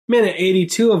Minute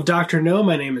 82 of Dr. No.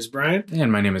 My name is Brian. And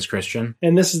my name is Christian.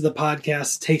 And this is the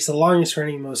podcast that takes the longest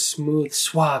running, most smooth,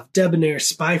 suave, debonair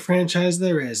spy franchise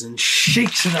there is and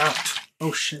shakes it out.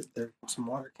 Oh shit, there some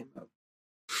water came out.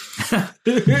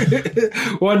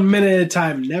 1 minute at a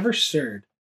time, never stirred.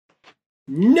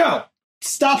 No!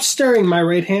 Stop stirring my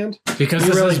right hand. Because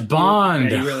this is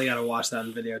Bond. You really gotta watch that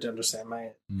on video to understand my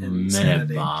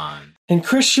Minute Bond. And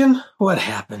Christian, what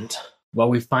happened? Well,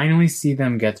 we finally see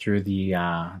them get through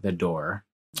the door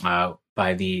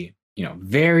by the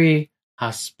very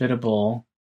hospitable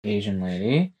Asian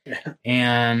lady,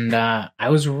 and I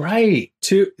was right.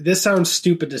 This sounds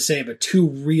stupid to say, but two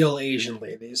real Asian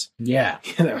ladies. Yeah,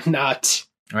 not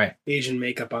right. Asian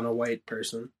makeup on a white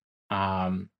person.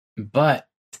 But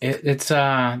it's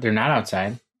they're not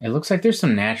outside. It looks like there's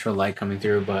some natural light coming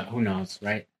through, but who knows,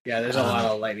 right? Yeah, there's a lot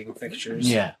of lighting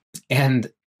fixtures. Yeah, and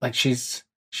like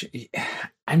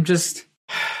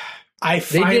I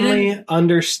finally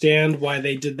understand why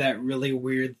they did that really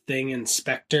weird thing in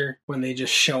Spectre when they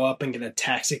just show up and get a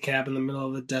taxi cab in the middle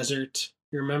of the desert.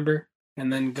 You remember?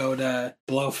 And then go to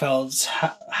Blofeld's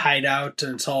hideout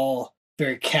and it's all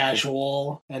very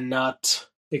casual and not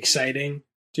exciting.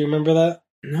 Do you remember that?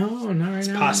 No, not right it's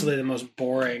now. It's possibly the most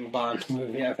boring Bond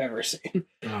movie I've ever seen.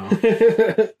 Oh.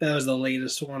 That was the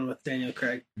latest one with Daniel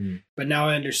Craig. But now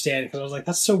I understand because I was like,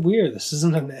 that's so weird. This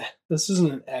isn't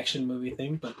an action movie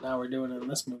thing, but now we're doing it in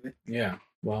this movie. Yeah.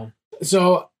 Well,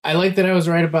 so I like that I was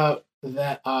right about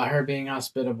that. Her being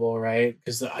hospitable, right?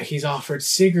 Because he's offered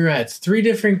cigarettes, 3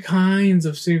 different kinds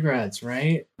of cigarettes,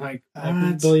 right? Like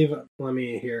I believe. Let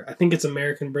me hear. I think it's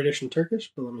American, British, and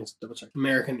Turkish. But let me double check.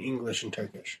 American, English, and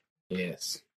Turkish.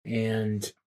 Yes. And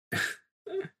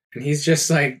he's just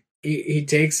like, he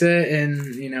takes it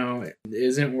and,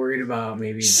 isn't worried about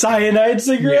maybe cyanide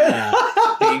cigarette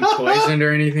being poisoned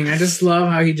or anything. I just love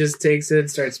how he just takes it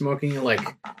and starts smoking it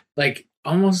like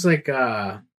almost like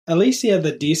At least he had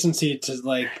the decency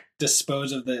to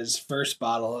dispose of his first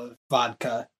bottle of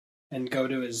vodka and go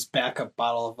to his backup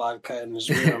bottle of vodka in his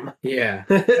room. Yeah,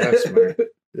 that's smart.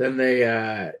 Then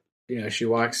they she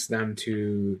walks them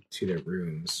to their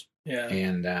rooms. Yeah.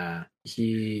 And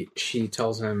she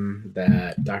tells him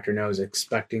that Dr. No is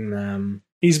expecting them.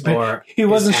 He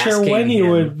wasn't sure when he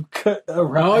would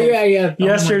arrive. Oh, yeah.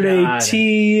 Yesterday,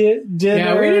 tea, dinner.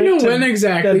 Yeah, we didn't know when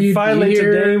exactly you'd finally be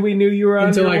here today we knew you were on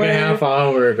until your like way. a half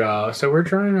hour ago. So we're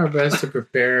trying our best to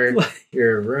prepare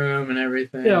your room and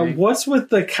everything. Yeah, what's with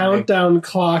the countdown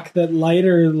clock that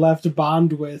Leiter left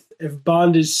Bond with? If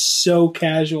Bond is so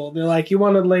casual, they're like, you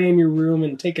want to lay in your room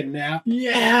and take a nap?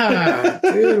 Yeah,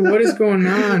 dude, what is going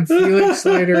on? Felix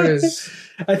Leiter is...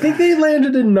 I think they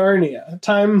landed in Narnia.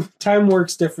 Time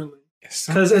works differently.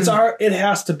 Because it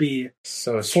has to be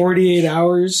so 48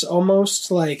 hours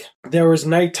almost. Like, there was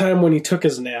nighttime when he took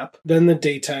his nap, then the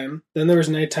daytime, then there was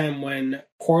nighttime when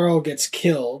Quarrel gets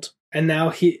killed, and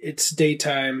now it's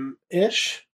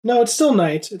daytime-ish. No, it's still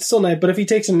night, but if he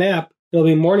takes a nap, it'll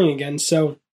be morning again,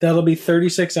 so that'll be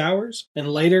 36 hours, and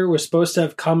Leiter was supposed to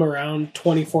have come around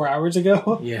 24 hours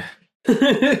ago. Yeah.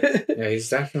 Yeah, he's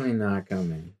definitely not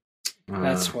coming.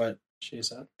 That's what she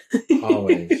said.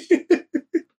 Always.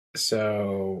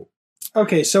 So...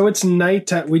 Okay, so it's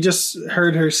nighttime. We just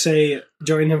heard her say,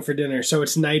 join him for dinner, so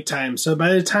it's nighttime. So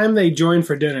by the time they join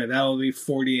for dinner, that'll be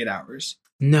 48 hours.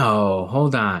 No,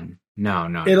 hold on.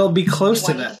 No. It'll be close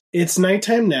to that. It's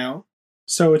nighttime now,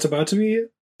 so it's about to be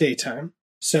daytime.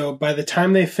 So by the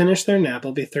time they finish their nap,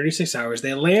 it'll be 36 hours.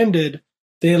 They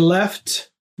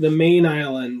left the main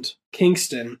island,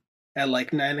 Kingston, at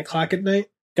like 9 o'clock at night.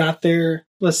 Got there,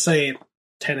 let's say,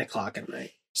 10 o'clock at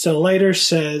night. So Leiter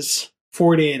says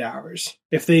 48 hours.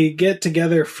 If they get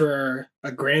together for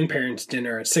a grandparents'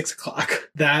 dinner at 6 o'clock,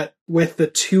 that with the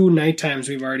 2 night times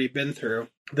we've already been through,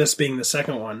 this being the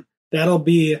second one, that'll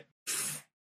be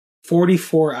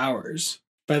 44 hours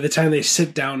by the time they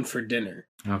sit down for dinner.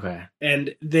 Okay.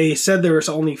 And they said there was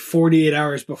only 48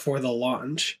 hours before the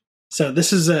launch. So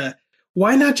this is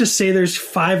why not just say there's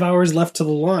 5 hours left to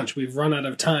the launch? We've run out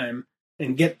of time.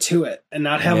 And get to it and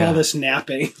not have all this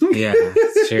napping. Yeah,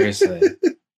 seriously.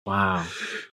 Wow.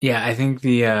 Yeah, I think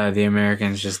the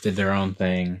Americans just did their own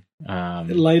thing.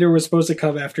 Leiter was supposed to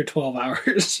come after 12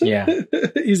 hours. Yeah.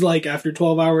 He's like, after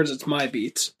 12 hours, it's my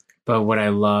beat. But what I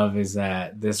love is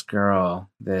that this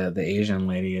girl, the Asian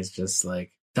lady, is just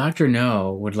like, Dr.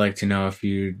 No would like to know if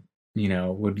you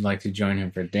would like to join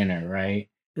him for dinner, right?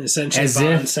 And essentially,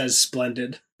 Bond says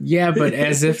splendid. Yeah, but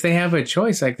as if they have a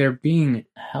choice, like they're being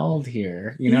held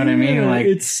here. You know what I mean? Like,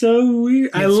 it's so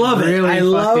weird. I love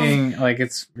it.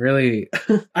 It's really.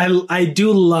 I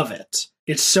do love it.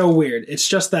 It's so weird. It's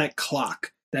just that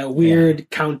clock, that weird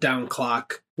countdown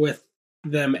clock with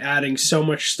them adding so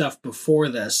much stuff before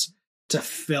this to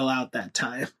fill out that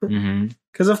time. Mm-hmm.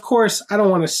 Because of course, I don't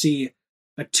want to see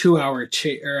a 2-hour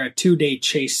or a 2-day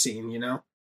chase scene. No.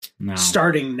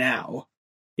 Starting now.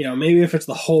 Maybe if it's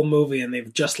the whole movie and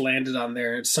they've just landed on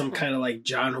there, it's some kind of like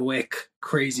John Wick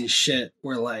crazy shit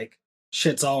where like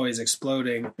shit's always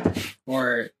exploding,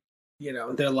 or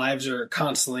their lives are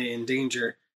constantly in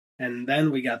danger. And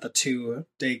then we got the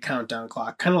 2-day countdown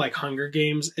clock, kind of like Hunger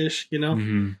Games ish,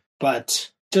 Mm-hmm.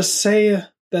 But just say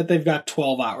that they've got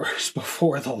 12 hours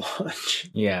before the launch.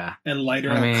 Yeah. And Lighter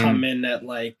will come in at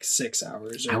like 6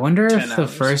 hours. I wonder if the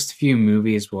hours. first few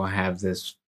movies will have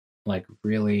this like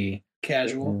really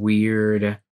casual,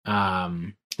 weird,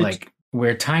 like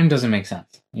where time doesn't make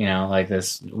sense. Like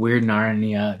this weird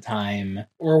Narnia time.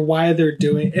 Or why they're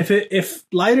doing... If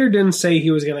Lighter didn't say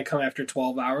he was going to come after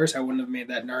 12 hours, I wouldn't have made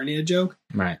that Narnia joke.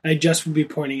 Right. I just would be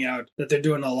pointing out that they're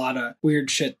doing a lot of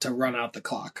weird shit to run out the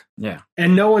clock. Yeah.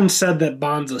 And no one said that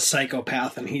Bond's a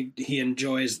psychopath and he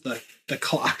enjoys the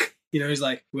clock. He's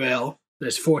like, well,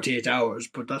 there's 48 hours,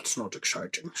 but that's not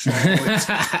exciting. So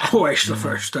I'll waste the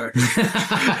first 30.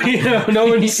 No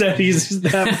one said he's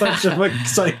that much of a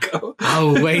psycho.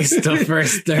 I'll waste the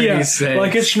first 36. Yeah,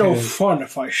 like it's no fun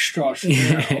if I start.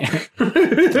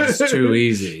 That's too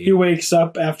easy. He wakes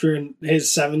up after his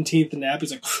 17th nap. He's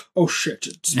like, oh shit,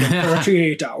 it's been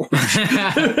 38 hours.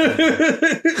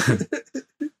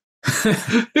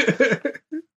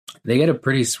 They get a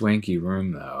pretty swanky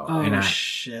room, though. Oh,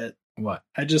 shit. What?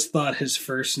 I just thought his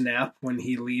first nap when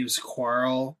he leaves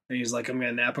Quarrel and he's like, I'm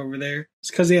going to nap over there. It's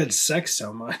because he had sex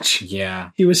so much.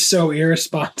 Yeah. He was so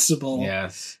irresponsible.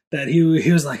 Yes. That he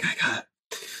was like,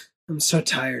 I'm so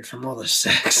tired from all the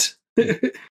sex.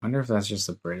 I wonder if that's just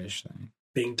a British thing.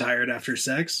 Being tired after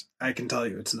sex? I can tell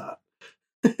you it's not.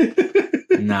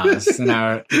 No, it's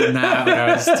not what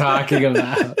I was talking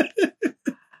about.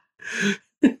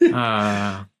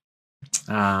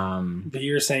 But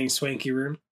you're saying swanky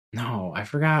room? No, I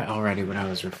forgot already what I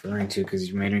was referring to because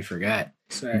you made me forget.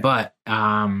 Sorry. But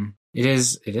it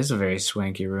is a very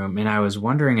swanky room, and I was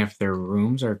wondering if their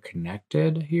rooms are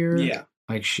connected here. Yeah.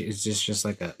 Like, is this just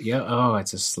like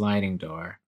it's a sliding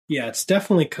door. Yeah, it's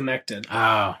definitely connected.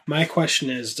 Oh. My question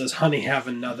is, does Honey have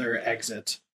another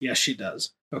exit? Yes, she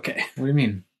does. Okay. What do you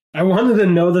mean? I wanted to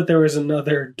know that there was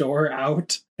another door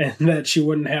out and that she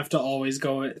wouldn't have to always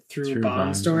go through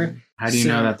Bond's door. How do you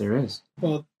know that there is?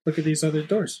 Well, look at these other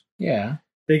doors. Yeah.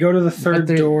 They go to the third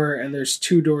door, and there's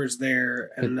 2 doors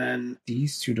there, and then...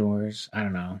 These 2 doors, I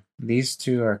don't know. These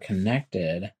 2 are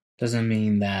connected. Doesn't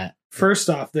mean that... First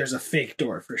off, there's a fake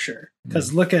door for sure.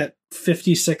 Because look at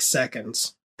 56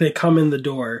 seconds. They come in the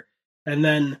door, and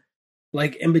then,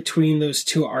 like, in between those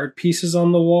 2 art pieces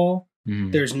on the wall,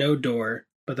 there's no door.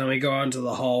 But then we go out into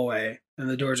the hallway, and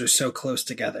the doors are so close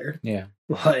together. Yeah.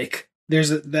 Like, there's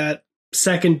that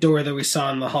second door that we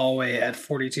saw in the hallway at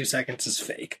 42 seconds is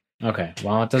fake. Okay,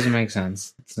 well, it doesn't make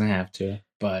sense. It doesn't have to,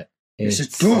 but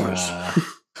it's doors.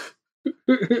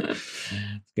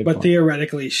 But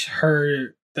theoretically,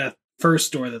 that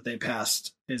first door that they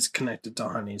passed is connected to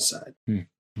Honey's side.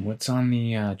 What's on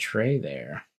the tray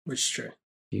there? Which tray?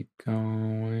 Keep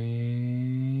going.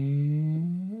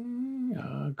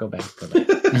 Go back.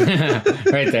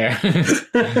 Right there.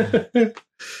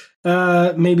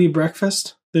 Maybe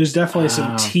breakfast. There's definitely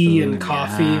some tea and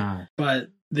coffee, yeah. But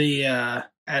the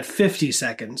at 50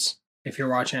 seconds, if you're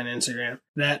watching on Instagram,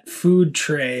 that food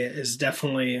tray is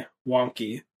definitely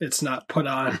wonky. It's not put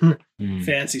on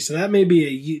fancy. So that may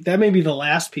be the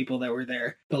last people that were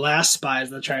there. The last spies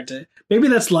that tried to. Maybe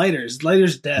that's Lighter's.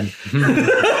 Lighter's dead.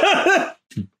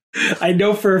 I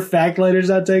know for a fact Lighter's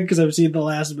not dead because I've seen the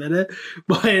last minute,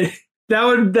 but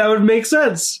that would make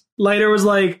sense. Lighter was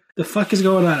like, "The fuck is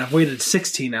going on? I've waited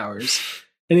 16 hours,"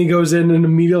 and he goes in and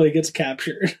immediately gets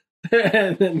captured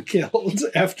and then killed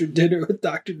after dinner with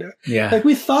Dr. No. Yeah, like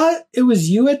we thought it was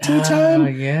you at tea time,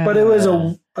 but it was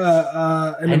an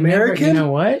American. You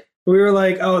know what? We were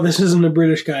like, "Oh, this isn't a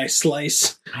British guy."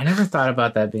 Slice. I never thought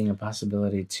about that being a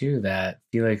possibility too. That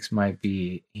Felix might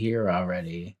be here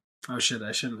already. Oh shit!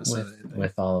 I shouldn't have said anything.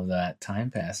 With all of that time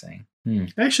passing.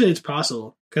 Actually, it's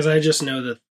possible because I just know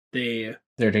that they're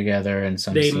together and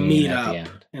they meet at up the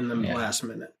end. in the last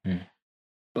minute.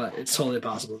 But it's totally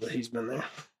possible that he's been there.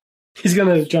 He's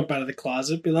gonna jump out of the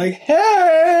closet, be like,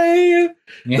 "Hey,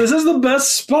 this is the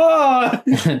best spot."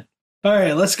 All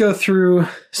right, let's go through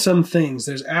some things.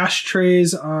 There's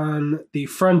ashtrays on the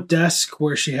front desk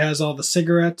where she has all the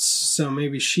cigarettes, so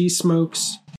maybe she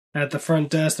smokes. At the front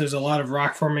desk, there's a lot of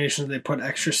rock formations. They put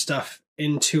extra stuff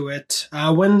into it.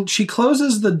 When she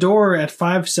closes the door at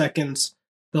 5 seconds,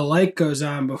 the light goes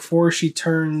on before she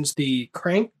turns the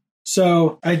crank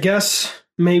So I guess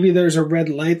maybe there's a red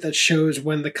light that shows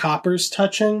when the copper's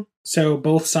touching, so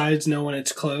both sides know when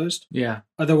it's closed. Yeah,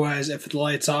 Otherwise, if the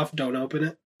light's off, don't open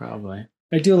it. probably.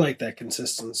 I do like that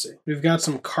consistency. We've got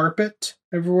some carpet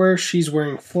everywhere. She's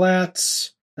wearing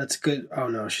flats. That's good. Oh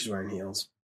no, she's wearing heels.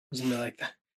 Isn't it like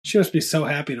that? She must be so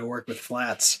happy to work with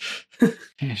flats.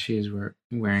 Yeah, she is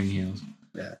wearing heels.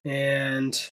 Yeah.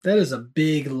 And that is a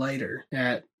big lighter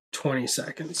at 20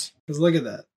 seconds. Because look at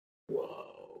that. Whoa.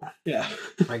 Yeah.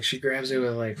 Like she grabs it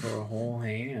with like her whole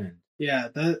hand. Yeah,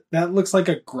 that looks like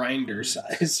a grinder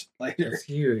size lighter. It's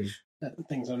huge.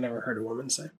 Things I've never heard a woman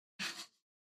say.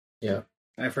 Yeah.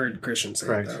 I've heard Christian say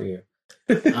Correct it, for you.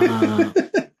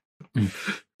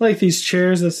 Like these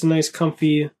chairs. That's a nice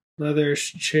comfy leather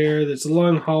chair. There's a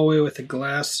long hallway with a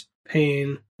glass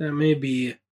pane. That may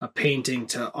be a painting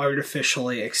to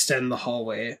artificially extend the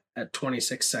hallway at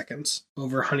 26 seconds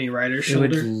over Honey Rider's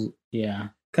shoulder. Yeah.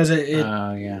 Because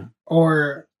yeah.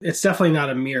 Or it's definitely not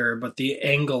a mirror, but the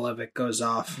angle of it goes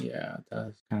off. Yeah, it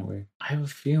does. Kind of weird. I have a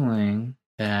feeling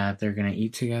that they're going to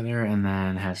eat together and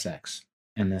then have sex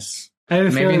in this. I have a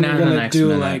Maybe feeling not they're in the going to next do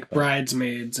minute, like but-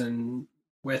 Bridesmaids and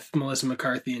with Melissa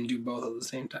McCarthy and do both at the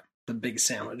same time. The big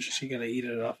sandwich. She's going to eat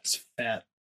it off his fat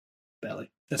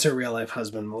belly. That's her real life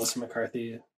husband, Melissa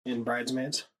McCarthy, in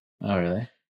Bridesmaids. Oh, really?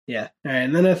 Yeah. All right.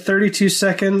 And then at 32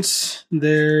 seconds,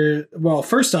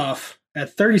 first off,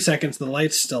 at 30 seconds, the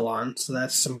light's still on. So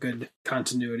that's some good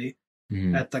continuity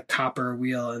at the copper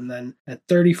wheel. And then at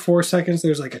 34 seconds,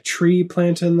 there's like a tree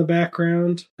planted in the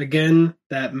background. Again,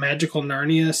 that magical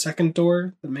Narnia second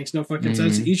door that makes no fucking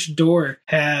sense. Each door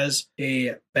has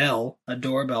a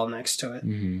doorbell next to it.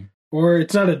 Or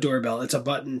it's not a doorbell, it's a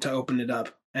button to open it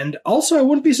up. And also, I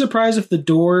wouldn't be surprised if the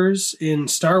doors in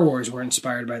Star Wars were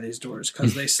inspired by these doors,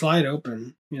 because they slide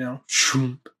open,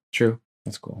 Shoomp. True.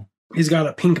 That's cool. He's got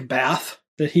a pink bath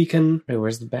that he can... Wait,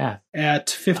 where's the bath? At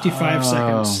 55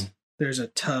 seconds, there's a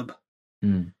tub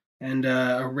and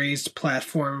a raised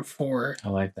platform for I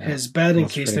like that. his bed in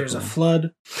That's case pretty there's cool. a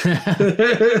flood.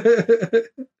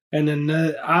 And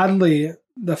then, oddly,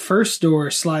 the first door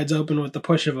slides open with the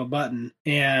push of a button.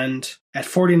 And at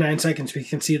 49 seconds, we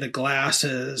can see the glass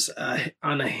is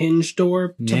on a hinge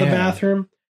door to the bathroom.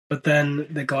 But then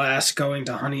the glass going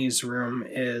to Honey's room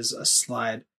is a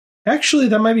slide. Actually,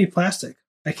 that might be plastic.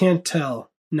 I can't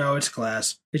tell. No, it's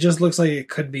glass. It just looks like it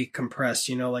could be compressed,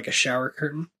 like a shower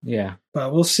curtain. Yeah.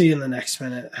 But we'll see in the next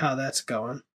minute how that's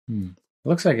going. It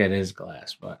looks like it is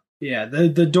glass, but... Yeah,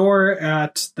 the door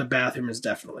at the bathroom is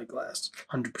definitely glass.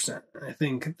 100%. I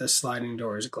think the sliding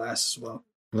door is glass as well.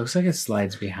 It looks like it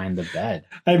slides behind the bed.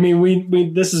 I mean,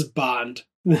 we this is Bond.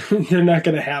 They're not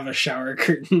going to have a shower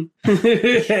curtain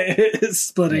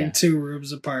splitting two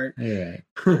rooms apart. You're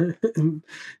right.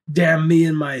 Damn me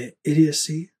and my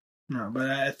idiocy. No, but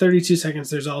at 32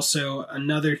 seconds, there's also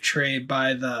another tray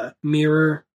by the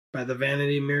mirror, by the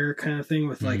vanity mirror kind of thing,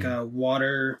 with like a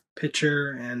water pitcher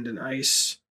and an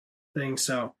ice thing.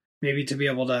 So maybe to be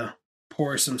able to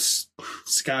pour some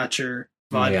scotch or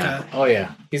vodka. Yeah. Oh,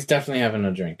 yeah. He's definitely having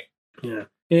a drink. Yeah.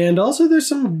 And also there's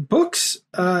some books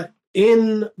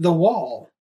in the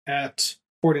wall at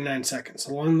 49 seconds.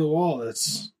 Along the wall,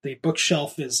 the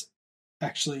bookshelf is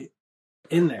actually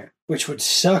in there, which would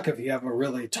suck if you have a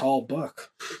really tall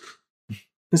book.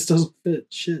 This doesn't fit.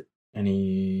 Shit.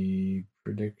 Any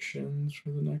predictions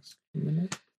for the next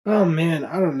minute? Oh man,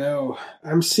 I don't know.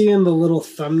 I'm seeing the little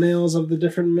thumbnails of the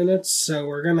different minutes, so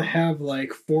we're gonna have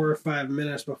like 4 or 5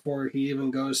 minutes before he even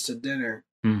goes to dinner.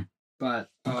 But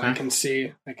I can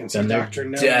see Then Dr.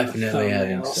 No. definitely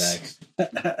having sex.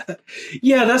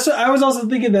 Yeah, that's what I was also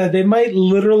thinking, that they might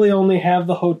literally only have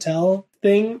the hotel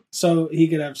thing so he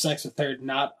could have sex with her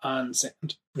not on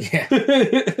sand. Yeah.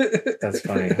 That's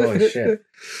funny. Holy shit.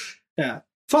 Yeah.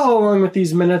 Follow along with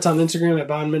these minutes on Instagram at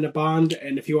BondMinuteBond,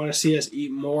 and if you want to see us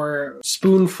eat more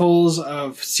spoonfuls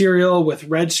of cereal with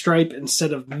red stripe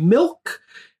instead of milk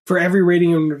for every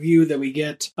rating and review that we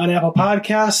get on Apple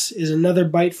Podcasts is another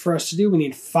bite for us to do. We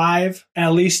need 5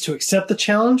 at least to accept the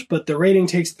challenge, but the rating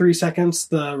takes 3 seconds.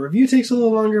 The review takes a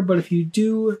little longer, but if you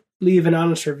do leave an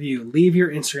honest review, leave your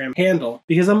Instagram handle,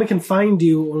 because then we can find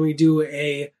you when we do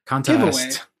a Contest.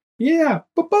 giveaway. Yeah,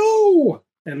 bo-bo!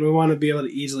 And we want to be able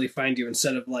to easily find you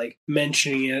instead of like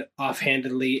mentioning it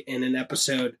offhandedly in an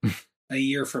episode a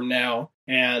year from now,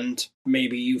 and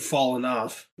maybe you've fallen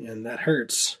off, and that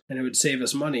hurts. And it would save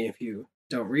us money if you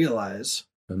don't realize.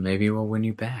 But maybe we'll win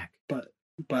you back.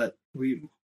 But we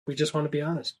just want to be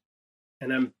honest.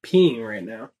 And I'm peeing right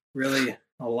now. Really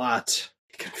a lot.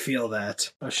 You can feel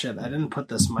that. Oh shit, I didn't put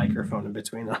this microphone in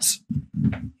between us.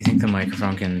 You think the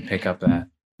microphone can pick up that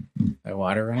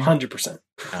water running? 100%.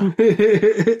 Oh.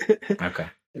 Okay.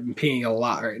 I've been peeing a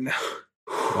lot right now.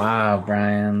 Wow,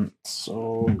 Brian.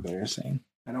 So embarrassing.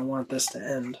 I don't want this to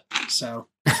end. So.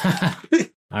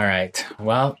 All right.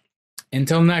 Well,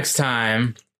 until next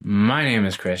time, my name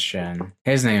is Christian.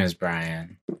 His name is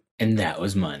Brian. And that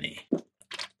was money.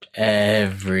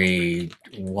 Every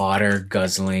water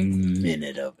guzzling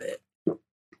minute of it.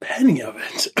 Penny of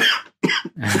it.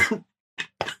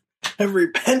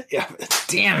 Every penny of it.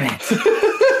 Damn it.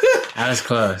 That was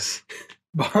close.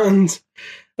 Bond's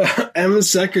Emma's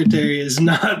secretary is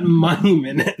not money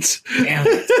minutes. Damn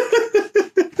it.